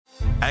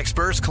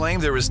Experts claim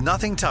there is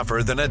nothing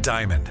tougher than a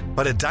diamond.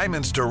 But at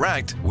Diamonds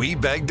Direct, we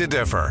beg to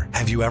differ.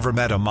 Have you ever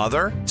met a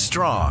mother?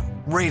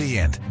 Strong,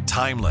 radiant,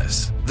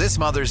 timeless. This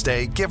Mother's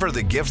Day, give her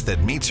the gift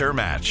that meets her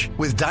match.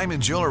 With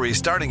diamond jewelry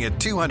starting at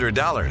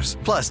 $200.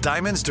 Plus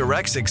Diamonds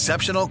Direct's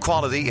exceptional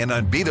quality and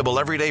unbeatable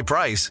everyday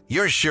price,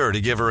 you're sure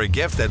to give her a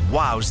gift that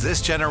wows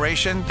this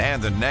generation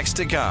and the next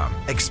to come.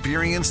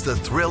 Experience the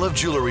thrill of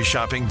jewelry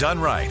shopping done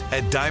right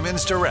at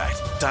Diamonds Direct.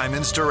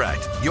 Diamonds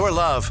Direct. Your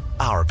love,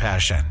 our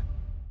passion.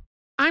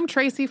 I'm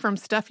Tracy from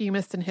Stuff You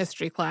Missed in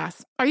History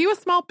class. Are you a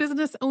small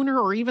business owner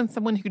or even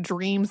someone who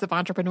dreams of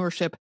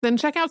entrepreneurship? Then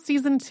check out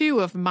Season 2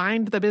 of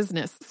Mind the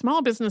Business,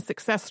 Small Business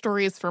Success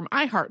Stories from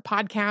iHeart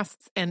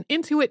Podcasts and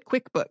Intuit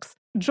QuickBooks.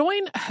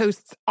 Join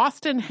hosts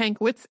Austin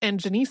Hankwitz and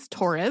Janice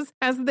Torres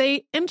as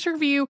they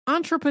interview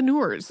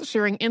entrepreneurs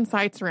sharing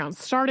insights around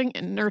starting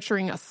and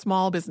nurturing a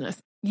small business.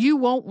 You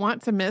won't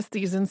want to miss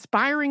these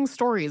inspiring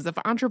stories of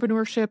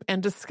entrepreneurship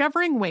and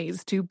discovering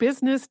ways to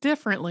business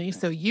differently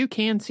so you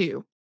can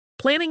too.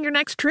 Planning your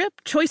next trip?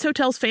 Choice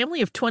Hotels'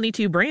 family of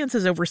 22 brands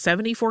has over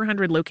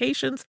 7,400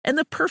 locations and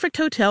the perfect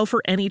hotel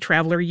for any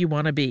traveler you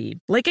want to be.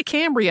 Like a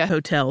Cambria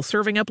Hotel,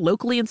 serving up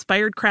locally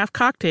inspired craft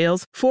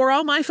cocktails for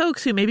all my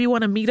folks who maybe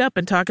want to meet up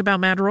and talk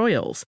about Mad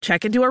Royals.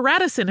 Check into a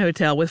Radisson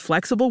Hotel with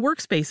flexible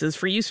workspaces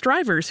for you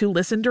strivers who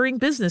listen during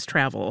business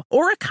travel.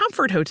 Or a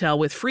Comfort Hotel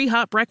with free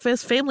hot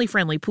breakfast,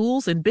 family-friendly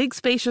pools, and big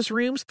spacious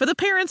rooms for the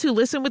parents who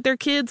listen with their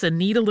kids and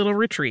need a little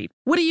retreat.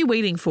 What are you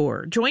waiting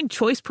for? Join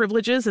Choice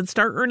Privileges and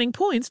start earning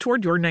points toward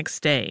your next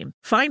stay.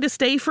 Find a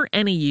stay for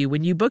any you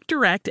when you book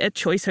direct at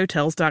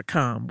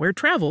choicehotels.com, where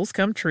travels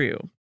come true.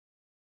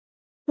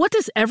 What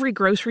does every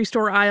grocery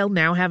store aisle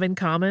now have in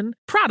common?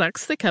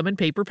 Products that come in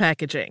paper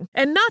packaging.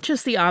 And not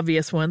just the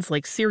obvious ones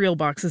like cereal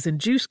boxes and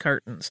juice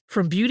cartons.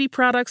 From beauty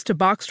products to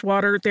boxed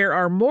water, there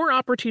are more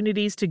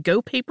opportunities to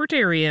go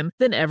papertarian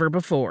than ever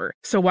before.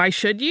 So why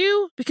should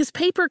you? Because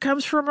paper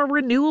comes from a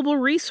renewable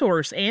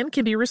resource and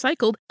can be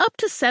recycled up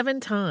to 7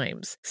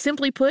 times.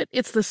 Simply put,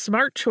 it's the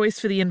smart choice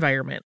for the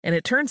environment. And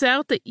it turns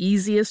out the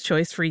easiest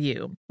choice for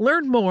you.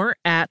 Learn more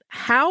at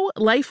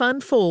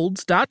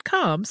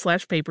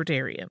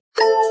howlifeunfolds.com/papertarian.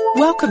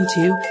 Welcome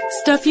to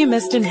Stuff You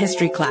Missed in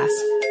History class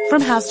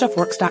from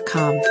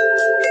HowStuffWorks.com.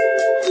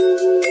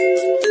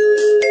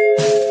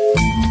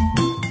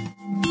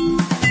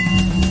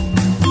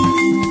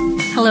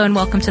 Hello and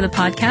welcome to the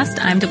podcast.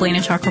 I'm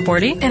Deblina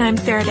Chakraborty. And I'm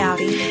Sarah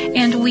Dowdy.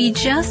 And we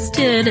just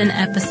did an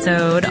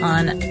episode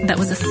that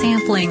was a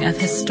sampling of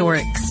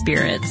historic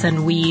spirits,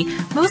 and we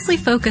mostly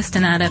focused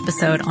in that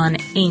episode on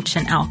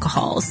ancient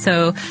alcohols.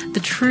 So the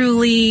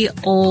truly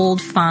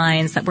old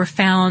finds that were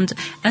found,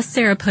 as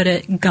Sarah put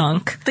it,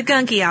 gunk. The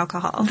gunky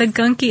alcohol. The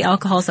gunky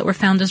alcohols that were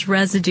found as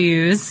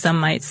residues, some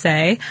might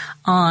say,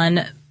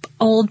 on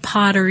old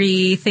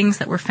pottery, things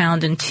that were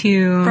found in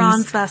tombs.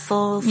 Bronze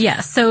vessels.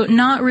 Yeah, so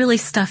not really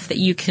stuff that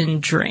you can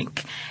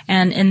drink.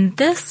 And in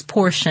this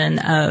portion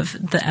of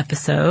the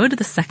episode,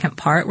 the second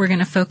part, we're going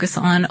to focus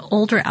on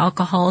older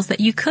alcohols that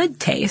you could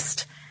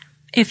taste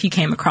if you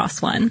came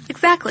across one.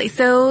 Exactly.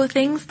 So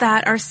things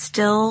that are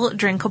still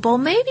drinkable,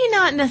 maybe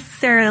not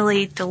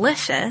necessarily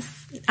delicious.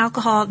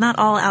 Alcohol, not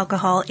all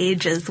alcohol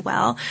ages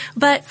well,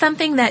 but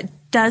something that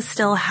does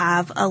still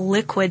have a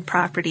liquid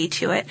property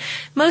to it.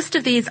 Most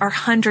of these are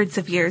hundreds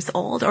of years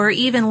old, or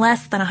even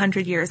less than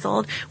 100 years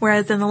old,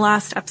 whereas in the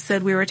last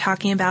episode we were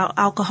talking about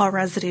alcohol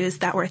residues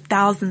that were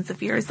thousands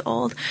of years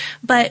old.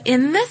 But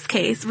in this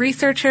case,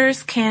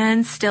 researchers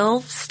can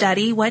still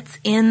study what's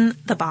in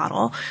the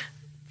bottle,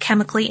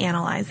 chemically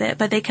analyze it,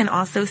 but they can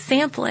also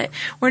sample it.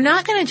 We're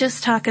not going to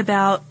just talk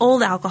about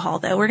old alcohol,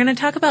 though. We're going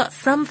to talk about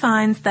some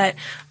finds that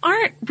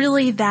aren't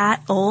really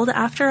that old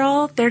after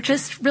all. They're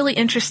just really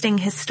interesting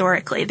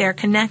historically. They're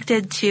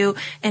connected to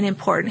an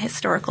important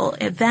historical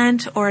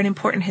event or an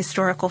important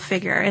historical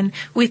figure, and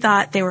we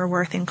thought they were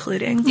worth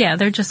including. Yeah,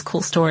 they're just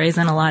cool stories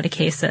in a lot of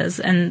cases.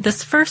 And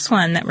this first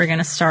one that we're going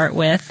to start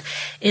with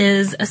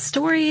is a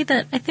story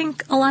that I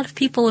think a lot of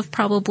people have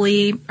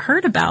probably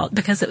heard about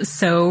because it was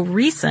so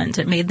recent.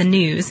 It made the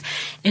news.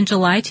 In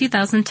July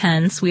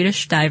 2010,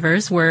 Swedish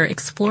divers were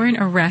exploring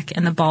a wreck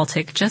in the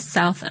Baltic just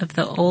south of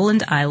the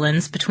Åland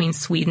Islands between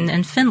Sweden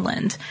and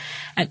Finland.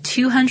 At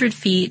 200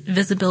 feet,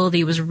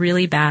 visibility was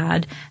really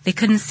bad. They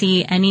couldn't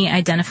see any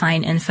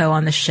identifying info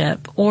on the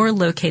ship or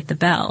locate the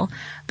bell.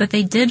 But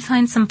they did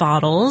find some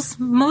bottles,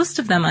 most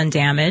of them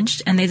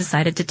undamaged, and they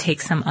decided to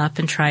take some up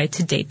and try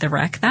to date the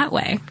wreck that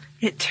way.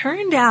 It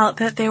turned out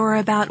that there were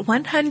about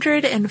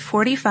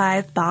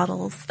 145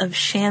 bottles of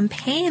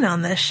champagne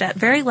on this ship,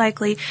 very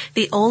likely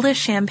the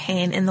oldest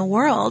champagne in the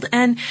world.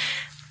 And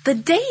the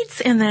dates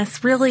in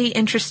this really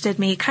interested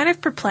me, kind of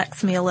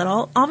perplexed me a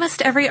little.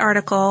 Almost every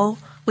article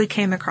we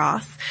came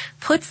across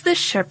puts the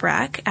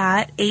shipwreck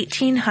at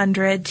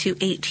 1800 to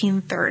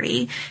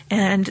 1830,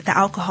 and the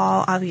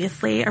alcohol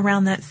obviously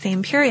around that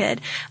same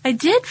period. I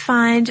did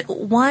find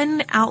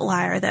one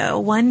outlier, though,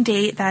 one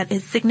date that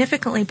is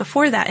significantly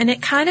before that, and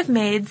it kind of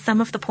made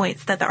some of the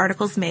points that the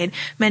articles made,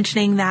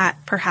 mentioning that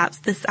perhaps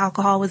this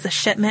alcohol was a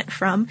shipment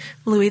from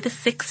Louis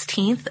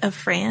XVI of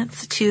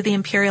France to the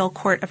Imperial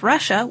Court of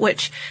Russia,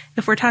 which,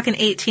 if we're talking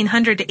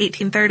 1800 to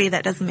 1830,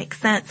 that doesn't make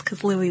sense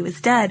because Louis was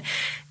dead.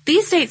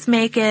 These dates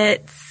make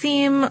it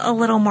seem a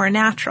little more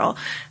natural.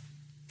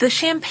 The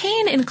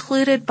champagne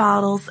included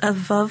bottles of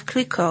Veuve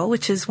Clicquot,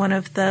 which is one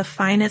of the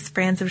finest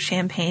brands of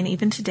champagne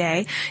even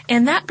today,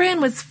 and that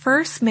brand was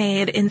first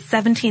made in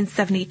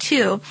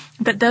 1772,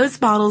 but those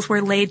bottles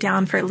were laid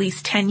down for at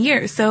least 10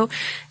 years. So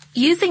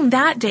using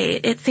that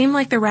date, it seemed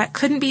like the wreck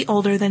couldn't be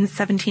older than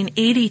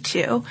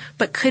 1782,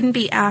 but couldn't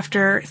be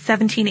after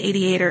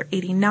 1788 or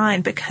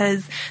 89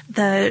 because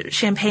the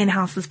champagne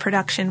house's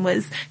production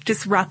was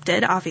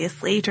disrupted,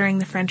 obviously, during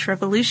the French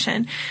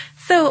Revolution.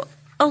 So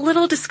a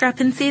little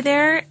discrepancy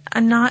there.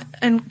 I'm not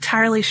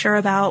entirely sure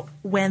about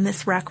when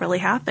this wreck really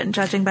happened,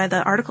 judging by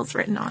the articles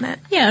written on it.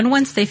 Yeah, and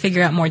once they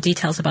figure out more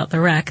details about the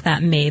wreck,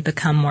 that may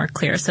become more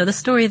clear. So the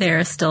story there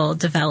is still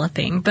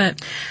developing.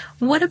 But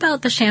what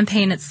about the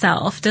champagne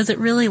itself? Does it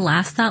really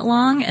last that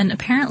long? And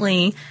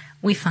apparently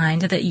we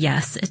find that,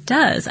 yes, it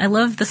does. I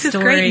love the story.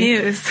 It's great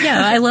news.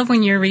 Yeah, I love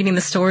when you're reading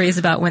the stories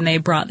about when they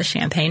brought the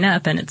champagne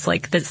up, and it's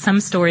like that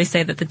some stories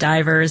say that the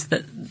divers,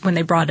 that when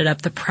they brought it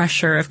up, the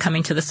pressure of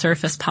coming to the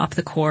surface popped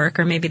the cork,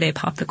 or maybe they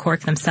popped the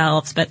cork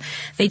themselves, but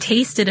they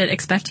tasted it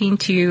expecting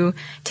to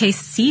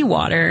taste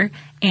seawater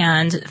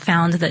and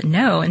found that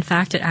no, in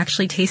fact, it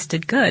actually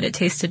tasted good. It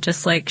tasted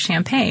just like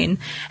champagne.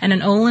 And an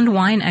Öland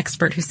wine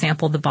expert who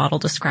sampled the bottle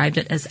described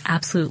it as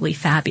absolutely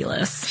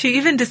fabulous. She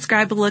even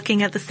described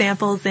looking at the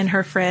samples in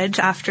her fridge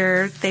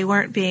after they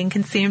weren't being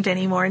consumed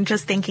anymore and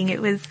just thinking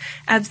it was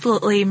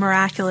absolutely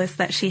miraculous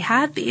that she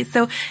had these.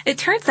 So it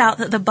turns out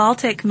that the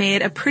Baltic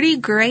made a pretty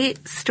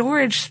great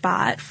storage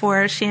spot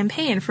for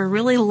champagne, for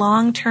really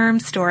long-term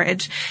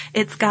storage.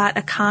 It's got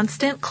a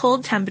constant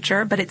cold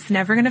temperature, but it's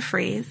never going to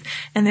freeze.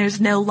 And there's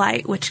no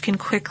light, which can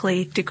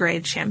quickly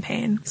degrade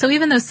champagne. So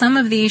even though some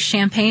of these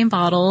champagne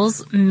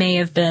bottles may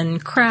have been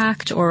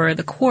cracked or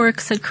the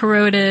corks had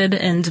corroded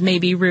and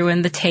maybe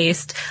ruined the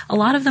taste, a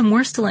lot of them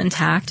were still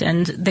intact,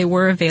 and they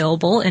were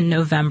available in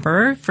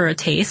November for a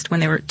taste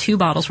when two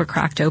bottles were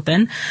cracked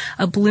open.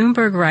 A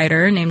Bloomberg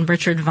writer named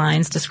Richard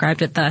Vines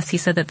described it thus. He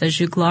said that the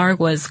Juglar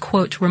was,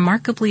 quote,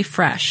 remarkably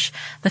fresh.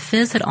 The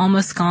fizz had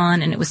almost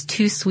gone and it was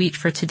too sweet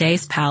for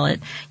today's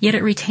palate, yet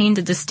it retained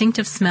a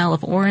distinctive smell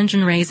of orange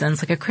and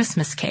raisins like a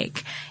Christmas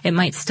cake. It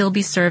might still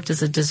be served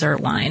as a dessert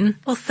wine.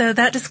 Well, so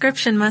that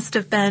description must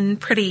have been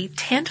pretty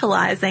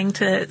tantalizing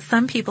to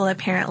some people,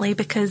 apparently,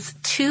 because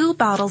 2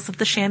 bottles of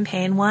the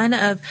champagne, one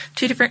of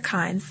 2 different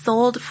kinds,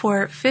 sold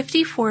for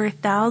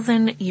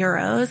 54,000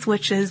 euros,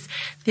 which is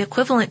the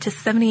equivalent to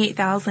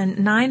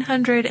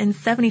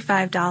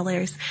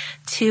 $78,975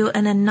 to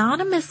an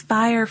anonymous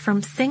buyer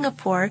from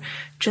Singapore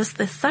just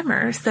this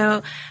summer.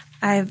 So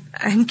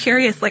I'm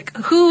curious, like,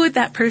 who would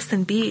that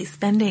person be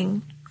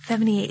spending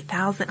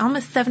 $78,000,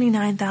 almost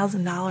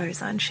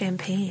 $79,000 on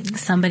champagne?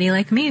 Somebody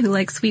like me who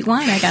likes sweet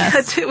wine, I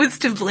guess. It was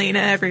Tablina,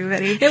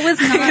 everybody. It was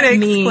not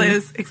me.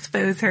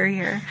 Expose her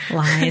here.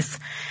 Lies.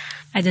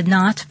 I did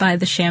not buy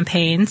the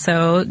champagne,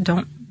 so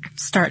don't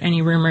start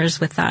any rumors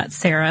with that,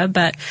 Sarah.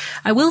 But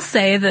I will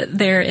say that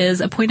there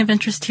is a point of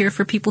interest here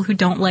for people who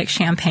don't like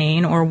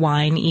champagne or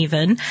wine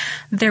even.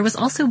 There was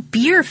also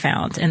beer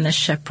found in the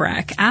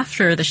shipwreck.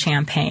 After the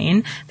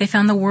champagne, they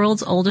found the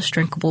world's oldest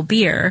drinkable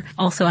beer,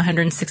 also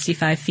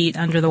 165 feet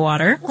under the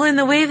water. Well, and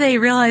the way they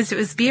realized it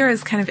was beer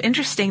is kind of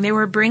interesting. They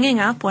were bringing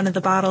up one of the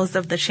bottles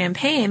of the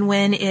champagne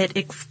when it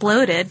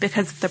exploded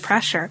because of the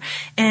pressure.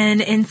 And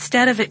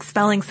instead of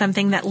expelling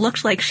something that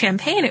looked like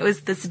champagne, it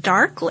was this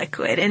dark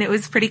liquid, and it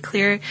was pretty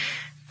clear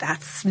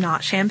that's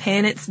not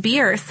champagne, it's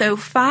beer. So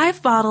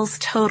 5 bottles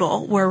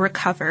total were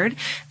recovered,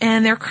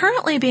 and they're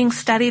currently being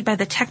studied by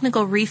the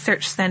Technical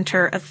Research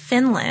Center of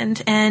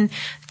Finland. And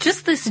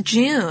just this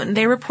June,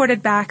 they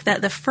reported back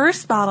that the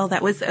first bottle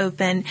that was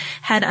opened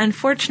had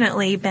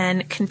unfortunately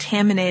been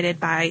contaminated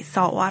by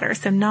salt water,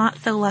 so not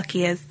so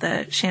lucky as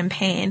the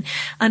champagne.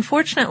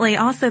 Unfortunately,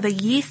 also the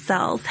yeast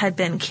cells had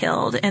been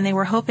killed, and they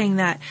were hoping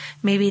that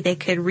maybe they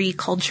could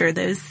reculture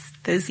those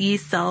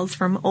yeast cells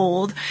from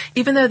old,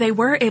 even though they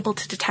were able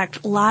to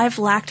detect live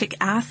lactic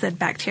acid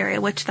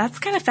bacteria, which that's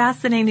kind of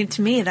fascinating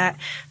to me that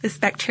this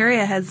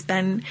bacteria has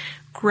been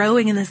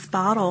growing in this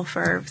bottle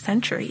for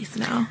centuries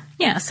now.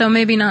 Yeah, so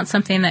maybe not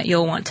something that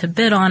you'll want to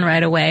bid on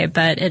right away,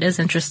 but it is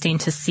interesting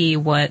to see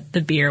what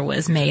the beer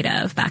was made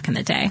of back in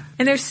the day.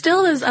 And there's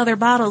still those other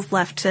bottles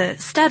left to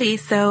study,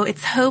 so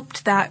it's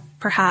hoped that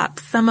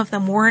perhaps some of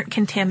them weren't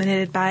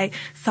contaminated by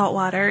salt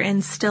water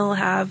and still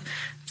have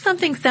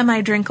something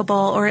semi-drinkable,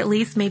 or at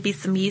least maybe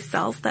some yeast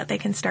cells that they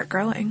can start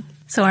growing.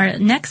 So our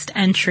next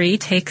entry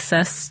takes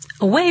us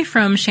away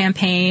from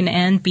champagne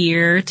and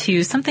beer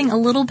to something a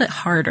little bit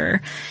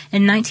harder.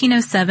 In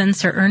 1907,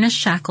 Sir Ernest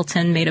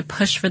Shackleton made a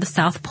push for the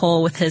South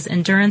Pole with his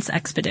Endurance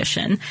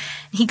expedition.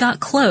 He got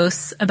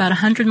close, about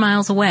 100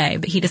 miles away,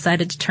 but he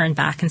decided to turn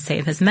back and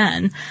save his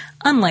men,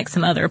 unlike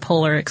some other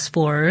polar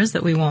explorers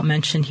that we won't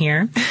mention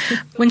here.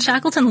 When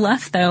Shackleton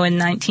left, though, in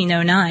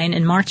 1909,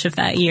 in March of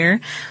that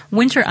year,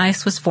 winter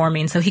ice was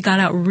forming, so he got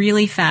out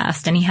really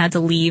fast and he had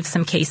to leave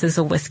some cases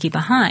of whiskey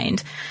behind.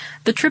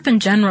 The trip in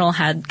general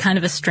had kind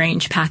of a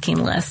strange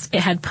packing list.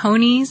 It had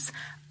ponies,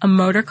 a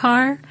motor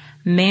car,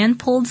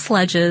 man-pulled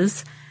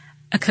sledges,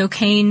 a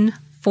cocaine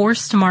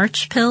forced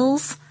march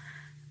pills,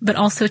 but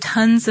also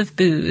tons of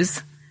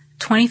booze,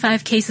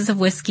 25 cases of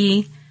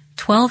whiskey,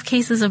 12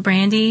 cases of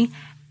brandy,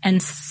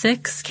 and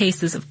 6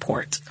 cases of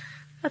port.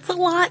 That's a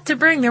lot to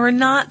bring. There were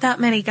not that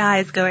many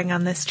guys going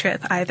on this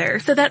trip either.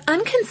 So that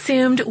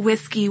unconsumed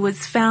whiskey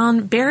was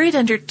found buried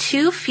under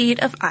 2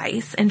 feet of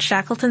ice in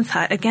Shackleton's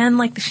hut. Again,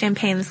 like the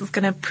champagne, this is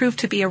going to prove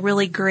to be a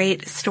really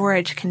great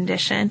storage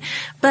condition.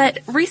 But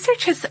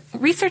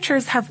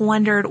researchers have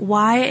wondered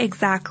why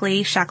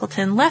exactly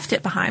Shackleton left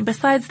it behind,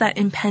 besides that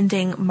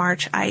impending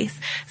March ice.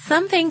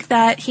 Some think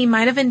that he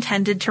might have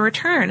intended to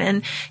return,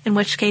 and in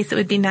which case it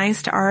would be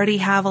nice to already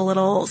have a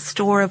little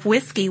store of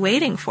whiskey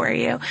waiting for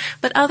you.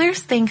 But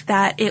others think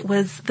that it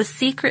was the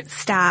secret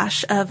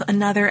stash of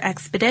another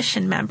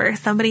expedition member,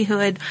 somebody who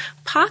had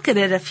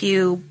pocketed a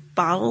few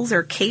bottles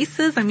or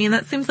cases. I mean,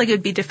 that seems like it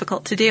would be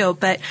difficult to do,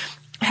 but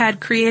had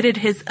created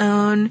his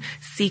own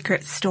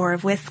secret store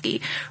of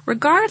whiskey.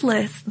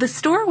 Regardless, the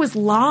store was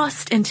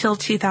lost until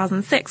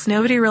 2006.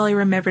 Nobody really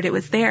remembered it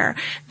was there.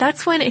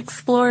 That's when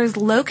explorers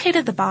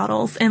located the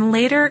bottles and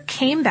later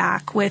came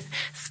back with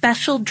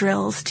special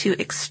drills to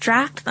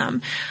extract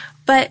them.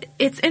 But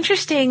it's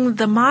interesting,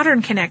 the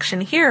modern connection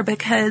here,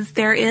 because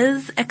there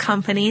is a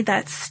company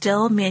that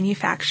still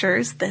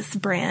manufactures this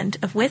brand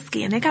of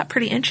whiskey, and they got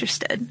pretty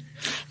interested.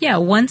 Yeah,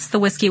 once the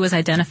whiskey was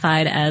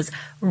identified as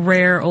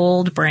Rare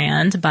Old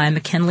Brand by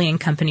McKinley &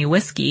 Company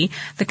Whiskey,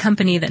 the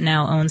company that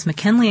now owns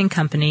McKinley &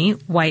 Company,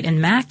 White &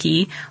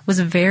 Mackey, was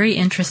very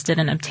interested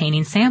in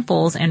obtaining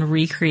samples and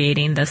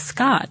recreating the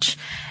scotch.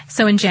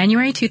 So in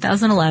January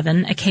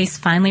 2011, a case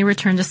finally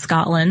returned to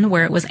Scotland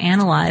where it was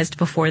analyzed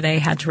before they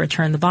had to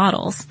return the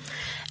bottles.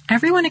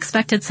 Everyone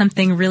expected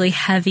something really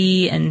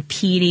heavy and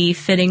peaty,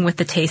 fitting with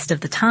the taste of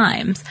the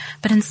times,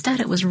 but instead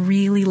it was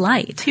really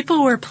light.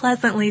 People were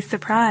pleasantly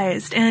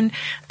surprised, and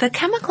the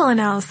chemical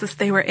analysis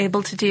they were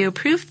able to do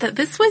proved that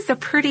this was a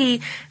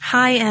pretty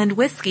high-end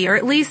whiskey, or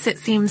at least it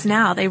seems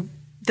now. The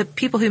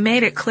people who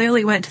made it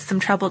clearly went to some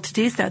trouble to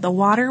do so. The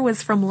water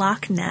was from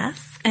Loch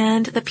Ness,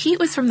 and the peat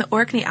was from the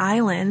Orkney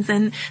Islands,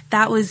 and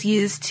that was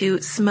used to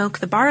smoke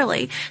the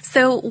barley.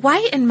 So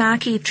White and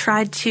Mackey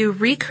tried to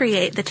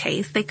recreate the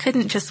taste. They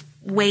couldn't just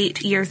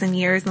wait years and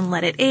years and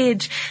let it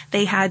age.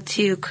 They had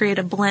to create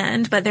a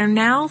blend, but they're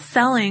now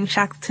selling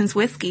Shackleton's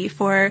whiskey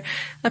for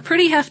a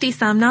pretty hefty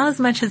sum, not as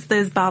much as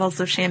those bottles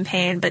of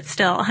champagne, but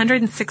still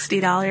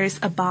 $160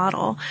 a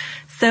bottle.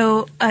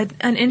 So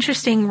an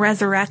interesting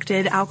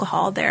resurrected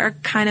alcohol there,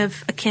 kind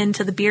of akin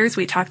to the beers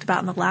we talked about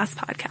in the last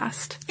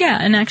podcast. Yeah,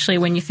 and actually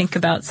when you think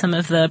about some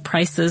of the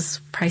price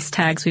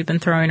tags we've been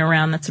throwing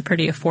around, that's a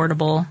pretty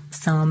affordable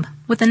sum.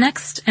 With the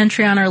next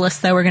entry on our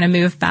list, though, we're going to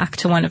move back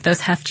to one of those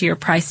heftier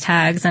price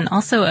tags and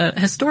also a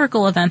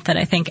historical event that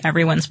I think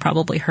everyone's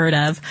probably heard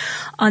of.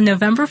 On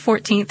November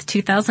 14th,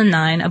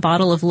 2009, a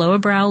bottle of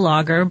Lowbrow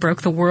Lager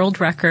broke the world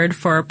record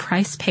for a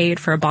price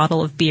paid for a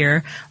bottle of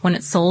beer when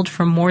it sold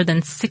for more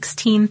than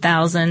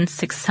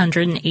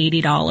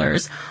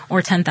 $16,680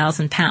 or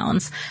 10,000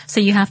 pounds. So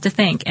you have to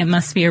think it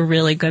must be a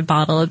really good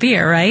bottle of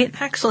beer, right?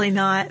 Actually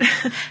not.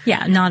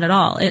 Yeah, not at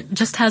all. It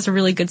just has a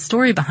really good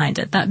story behind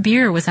it. That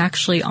beer was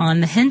actually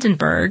on the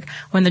Hindenburg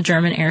when the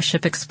German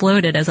airship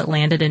exploded as it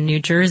landed in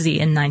New Jersey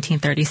in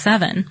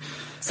 1937.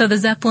 So the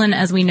Zeppelin,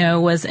 as we know,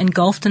 was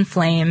engulfed in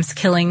flames,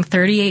 killing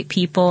 38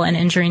 people and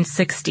injuring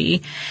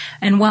 60.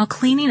 And while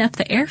cleaning up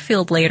the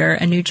airfield later,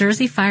 a New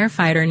Jersey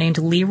firefighter named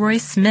Leroy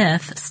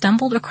Smith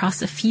stumbled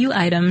across a few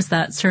items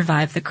that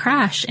survived the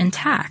crash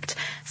intact: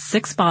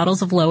 6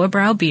 bottles of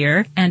Lowbrow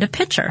beer and a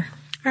pitcher.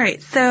 All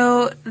right,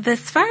 so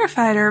this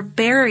firefighter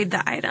buried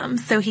the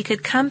items so he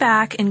could come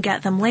back and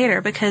get them later,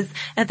 because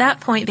at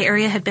that point the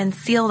area had been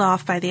sealed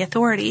off by the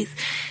authorities.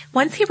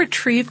 Once he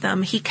retrieved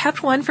them, he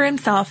kept one for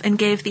himself and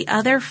gave the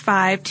other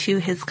 5 to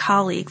his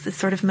colleagues as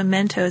sort of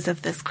mementos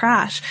of this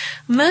crash.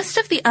 Most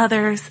of the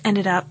others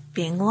ended up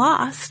being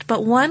lost,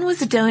 but one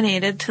was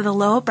donated to the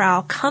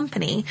Lowbrow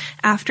Company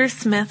after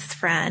Smith's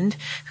friend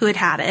who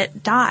had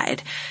it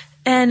died.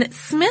 And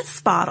Smith's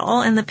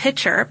bottle and the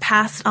pitcher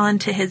passed on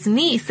to his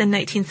niece in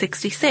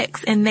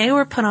 1966, and they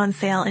were put on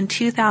sale in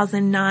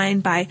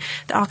 2009 by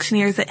the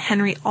auctioneers at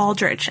Henry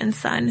Aldrich and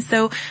Son.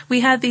 So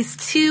we had these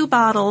 2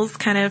 bottles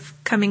kind of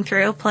coming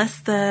through, plus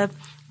the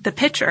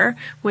pitcher,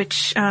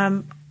 which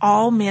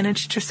all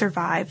managed to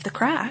survive the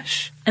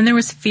crash. And there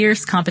was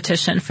fierce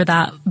competition for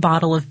that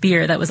bottle of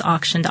beer that was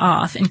auctioned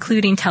off,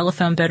 including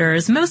telephone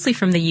bidders, mostly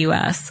from the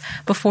U.S.,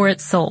 before it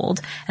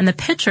sold. And the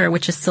pitcher,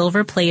 which is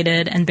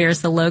silver-plated and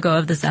bears the logo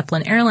of the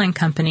Zeppelin Airline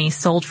Company,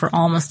 sold for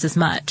almost as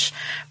much.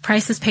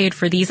 Prices paid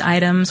for these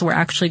items were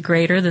actually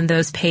greater than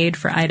those paid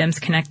for items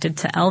connected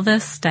to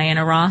Elvis,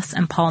 Diana Ross,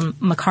 and Paul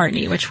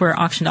McCartney, which were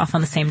auctioned off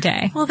on the same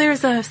day. Well,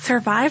 there's a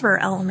survivor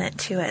element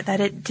to it, that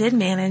it did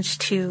manage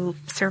to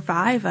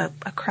survive a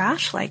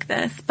crash like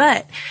this.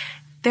 But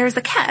there's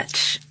a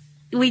catch.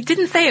 We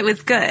didn't say it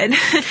was good.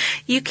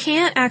 You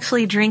can't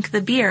actually drink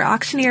the beer.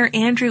 Auctioneer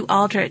Andrew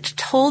Aldrich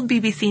told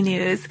BBC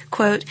News,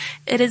 quote,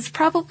 "It is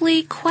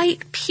probably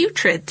quite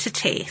putrid to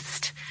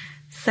taste."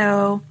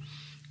 So,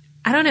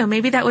 I don't know,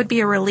 maybe that would be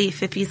a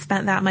relief if you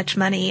spent that much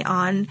money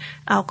on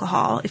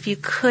alcohol, if you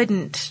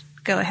couldn't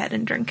go ahead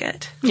and drink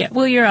it. Yeah,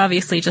 well, you're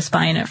obviously just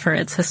buying it for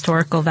its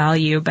historical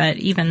value, but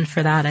even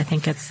for that, I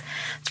think it's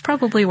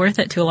probably worth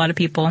it to a lot of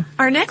people.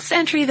 Our next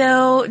entry,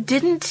 though,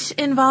 didn't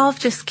involve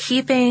just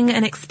keeping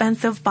an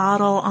expensive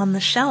bottle on the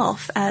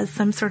shelf as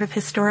some sort of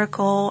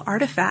historical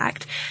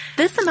artifact.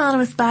 This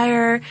anonymous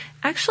buyer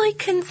actually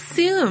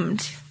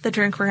consumed the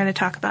drink we're going to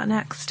talk about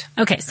next.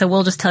 Okay, so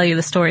we'll just tell you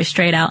the story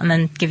straight out and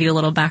then give you a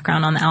little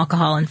background on the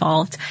alcohol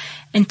involved.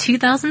 In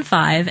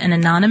 2005, an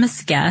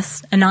anonymous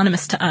guest,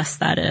 anonymous to us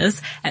that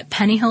is, at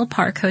Pennyhill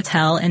Park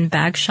Hotel in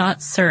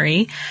Bagshot,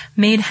 Surrey,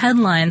 made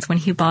headlines when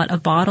he bought a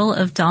bottle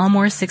of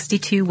Dalmore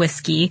 62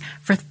 whiskey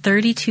for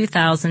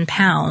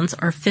 £32,000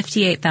 or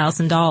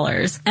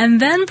 $58,000 and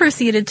then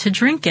proceeded to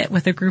drink it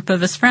with a group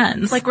of his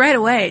friends. Like right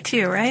away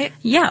too, right?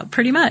 Yeah,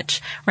 pretty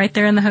much. Right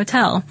there in the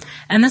hotel.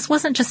 And this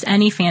wasn't just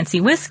any fancy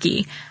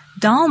whiskey.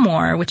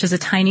 Dalmore, which is a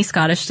tiny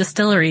Scottish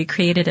distillery,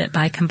 created it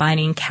by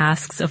combining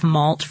casks of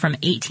malt from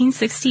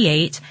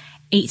 1868,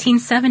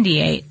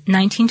 1878,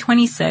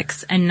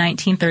 1926, and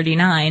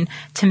 1939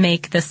 to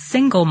make the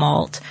single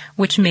malt,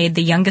 which made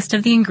the youngest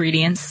of the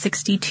ingredients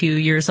 62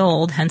 years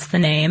old, hence the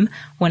name,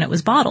 when it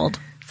was bottled.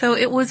 So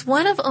it was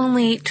one of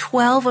only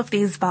 12 of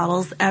these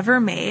bottles ever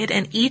made,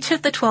 and each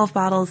of the 12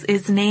 bottles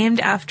is named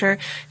after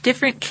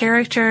different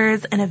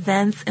characters and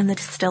events in the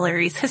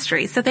distillery's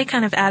history. So they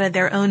kind of added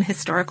their own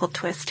historical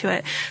twist to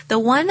it. The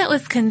one that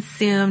was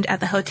consumed at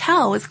the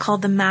hotel was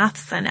called the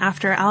Matheson,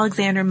 after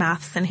Alexander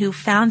Matheson, who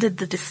founded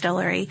the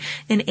distillery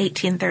in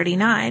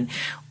 1839.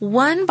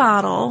 One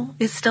bottle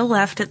is still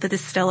left at the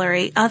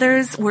distillery.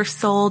 Others were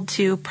sold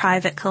to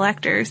private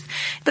collectors.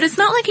 But it's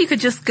not like you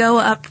could just go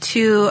up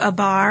to a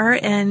bar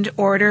and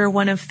order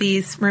one of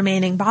these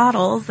remaining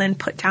bottles and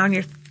put down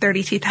your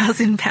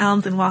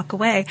 £32,000 and walk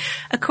away.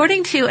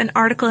 According to an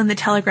article in the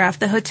Telegraph,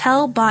 the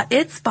hotel bought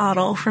its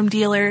bottle from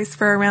dealers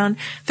for around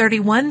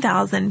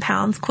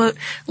 £31,000, quote,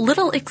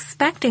 little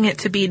expecting it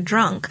to be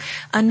drunk.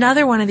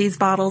 Another one of these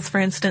bottles, for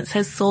instance,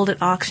 has sold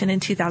at auction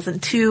in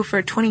 2002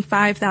 for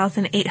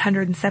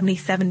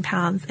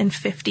 £25,877 and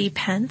 50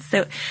 pence.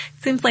 So it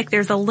seems like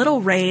there's a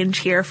little range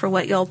here for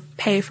what you'll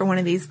pay for one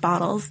of these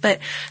bottles. But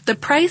the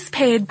price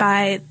paid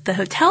by the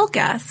hotel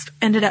guest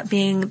ended up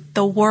being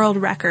the world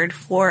record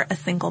for a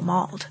single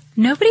malt.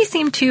 Nobody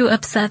seemed too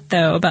upset,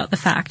 though, about the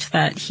fact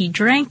that he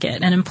drank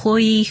it. An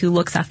employee who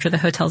looks after the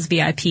hotel's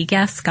VIP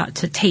guests got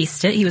to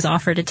taste it. He was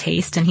offered a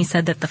taste, and he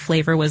said that the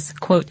flavor was,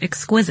 quote,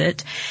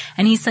 exquisite.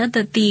 And he said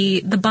that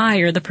the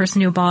buyer, the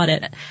person who bought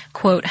it,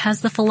 quote, has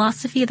the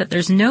philosophy that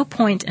there's no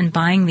point in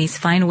buying these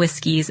fine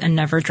whiskeys and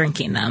never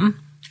drinking them.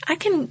 I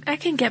can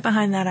get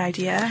behind that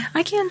idea.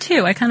 I can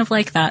too. I kind of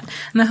like that.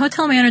 And the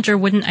hotel manager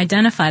wouldn't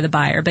identify the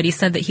buyer, but he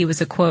said that he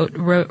was a, quote,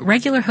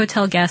 regular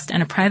hotel guest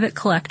and a private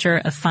collector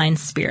of fine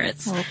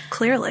spirits. Well,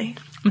 clearly.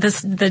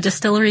 The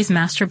distillery's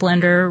master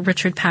blender,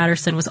 Richard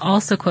Patterson, was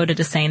also quoted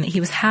as saying that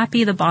he was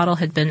happy the bottle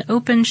had been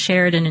opened,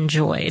 shared, and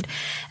enjoyed.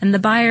 And the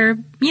buyer,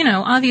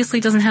 obviously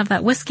doesn't have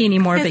that whiskey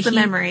anymore. He has the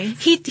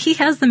memories. He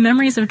has the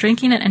memories of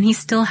drinking it, and he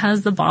still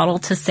has the bottle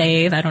to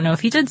save. I don't know if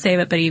he did save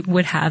it, but he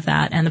would have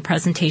that and the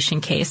presentation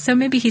case. So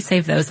maybe he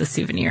saved those as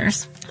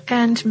souvenirs.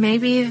 And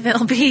maybe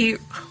they'll be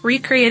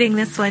recreating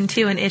this one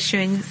too and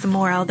issuing some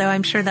more, although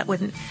I'm sure that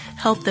wouldn't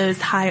help those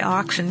high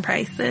auction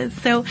prices.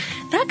 So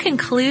that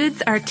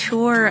concludes our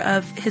tour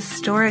of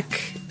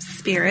historic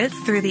spirits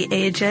through the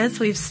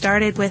ages. We've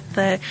started with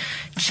the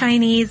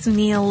Chinese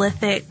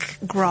Neolithic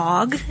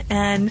grog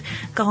and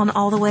gone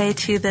all the way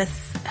to this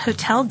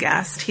hotel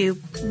guest who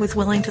was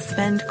willing to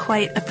spend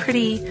quite a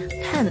pretty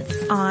pence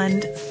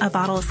on a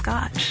bottle of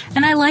scotch.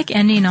 And I like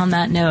ending on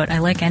that note. I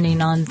like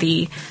ending on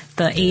the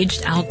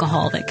aged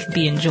alcohol that could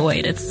be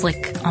enjoyed. It's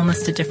like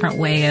almost a different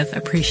way of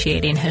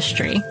appreciating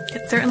history.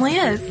 It certainly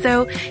is.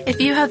 So if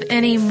you have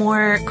any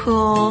more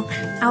cool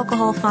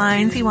alcohol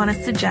finds you want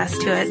to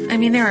suggest to us, I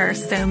mean, there are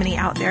so many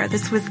out there.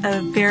 This was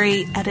a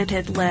very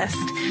edited list.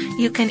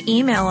 You can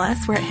email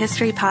us. We're at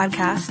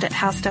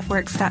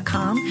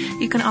historypodcast@howstuffworks.com.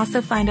 You can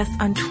also find us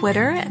on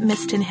Twitter at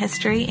Missed in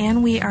History,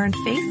 and we are on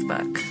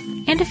Facebook.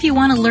 And if you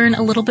want to learn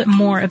a little bit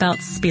more about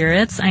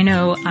spirits, I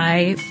know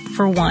I,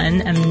 for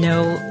one, am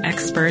no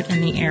expert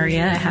in the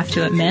area, I have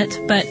to admit,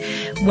 but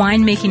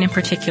winemaking in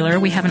particular,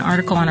 we have an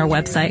article on our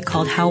website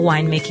called How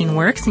Winemaking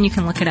Works, and you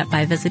can look it up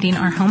by visiting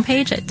our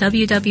homepage at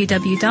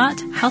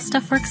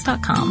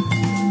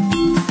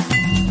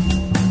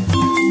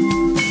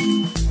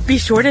www.howstuffworks.com. Be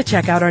sure to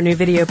check out our new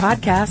video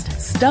podcast,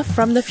 Stuff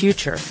from the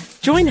Future.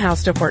 Join How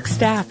Stuff Works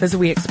staff as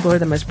we explore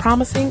the most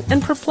promising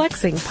and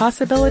perplexing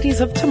possibilities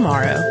of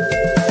tomorrow.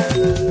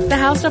 The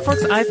How Stuff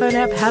Works iPhone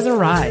app has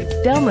arrived.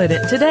 Download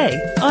it today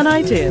on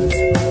iTunes.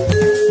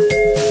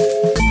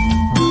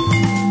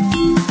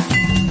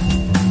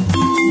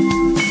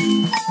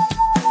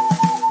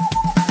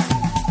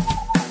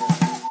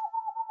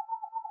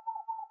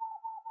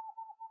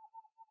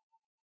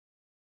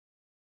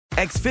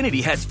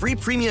 Xfinity has free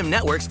premium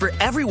networks for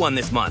everyone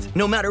this month,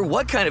 no matter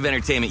what kind of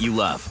entertainment you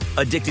love.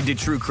 Addicted to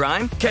true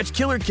crime? Catch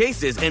killer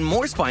cases and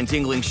more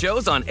spine-tingling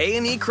shows on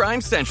A&E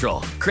Crime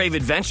Central. Crave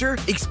adventure?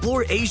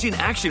 Explore Asian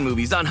action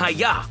movies on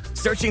Hi-Ya.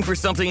 Searching for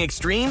something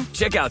extreme?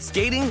 Check out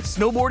skating,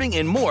 snowboarding,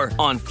 and more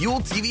on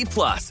Fuel TV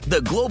Plus, the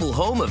global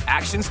home of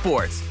action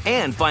sports.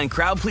 And find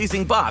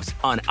crowd-pleasing bops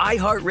on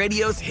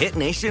iHeartRadio's Hit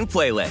Nation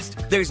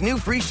playlist. There's new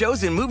free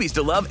shows and movies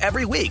to love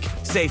every week.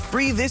 Say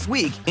free this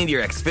week in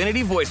your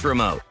Xfinity voice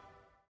remote.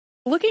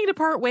 Looking to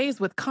part ways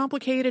with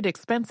complicated,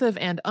 expensive,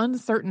 and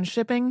uncertain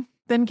shipping?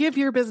 Then give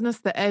your business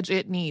the edge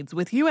it needs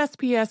with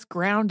USPS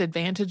Ground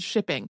Advantage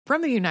shipping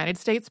from the United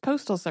States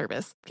Postal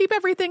Service. Keep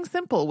everything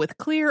simple with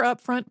clear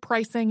upfront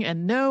pricing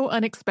and no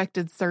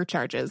unexpected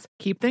surcharges.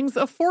 Keep things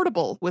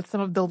affordable with some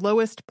of the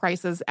lowest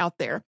prices out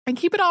there. And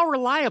keep it all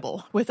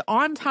reliable with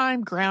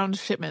on-time ground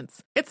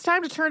shipments. It's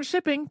time to turn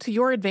shipping to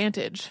your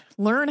advantage.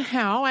 Learn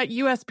how at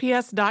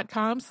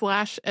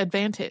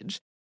USPS.com/advantage.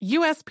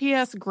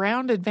 USPS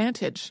Ground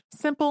Advantage.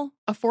 Simple,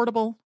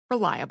 affordable,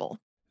 reliable.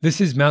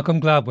 This is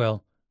Malcolm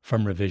Gladwell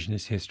from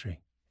Revisionist History.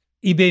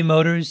 eBay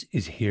Motors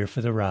is here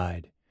for the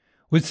ride.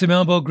 With some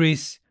elbow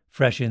grease,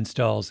 fresh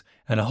installs,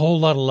 and a whole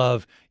lot of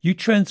love, you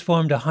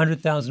transformed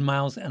 100,000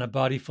 miles and a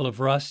body full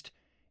of rust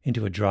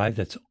into a drive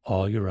that's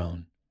all your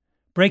own.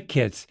 Brake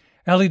kits,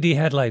 LED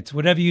headlights,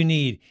 whatever you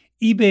need,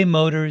 eBay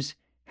Motors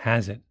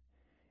has it.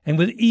 And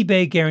with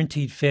eBay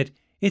Guaranteed Fit,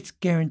 it's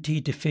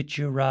guaranteed to fit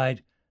your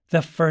ride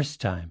the first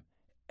time,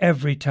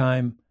 every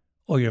time,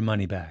 or your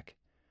money back.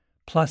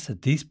 Plus,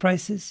 at these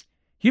prices,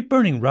 you're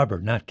burning rubber,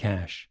 not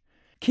cash.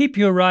 Keep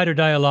your ride or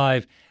die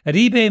alive at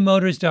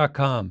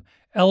ebaymotors.com.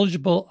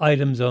 Eligible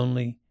items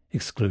only.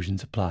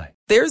 Exclusions apply.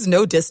 There's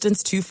no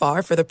distance too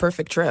far for the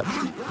perfect trip.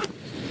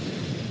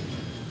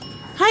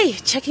 Hi,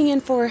 checking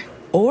in for...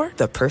 Or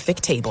the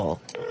perfect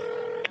table.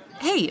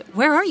 Hey,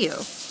 where are you?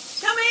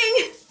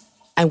 Coming!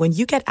 And when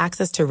you get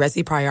access to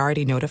Resi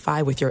Priority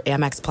Notify with your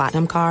Amex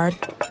Platinum card...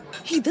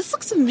 Hey, this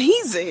looks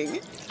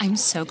amazing. I'm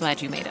so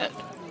glad you made it.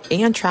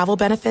 And travel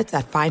benefits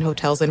at fine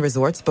hotels and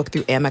resorts booked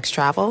through Amex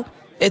Travel.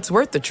 It's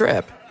worth the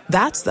trip.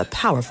 That's the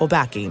powerful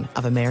backing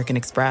of American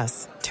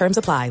Express. Terms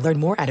apply. Learn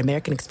more at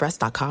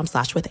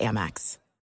americanexpress.com/withAmex.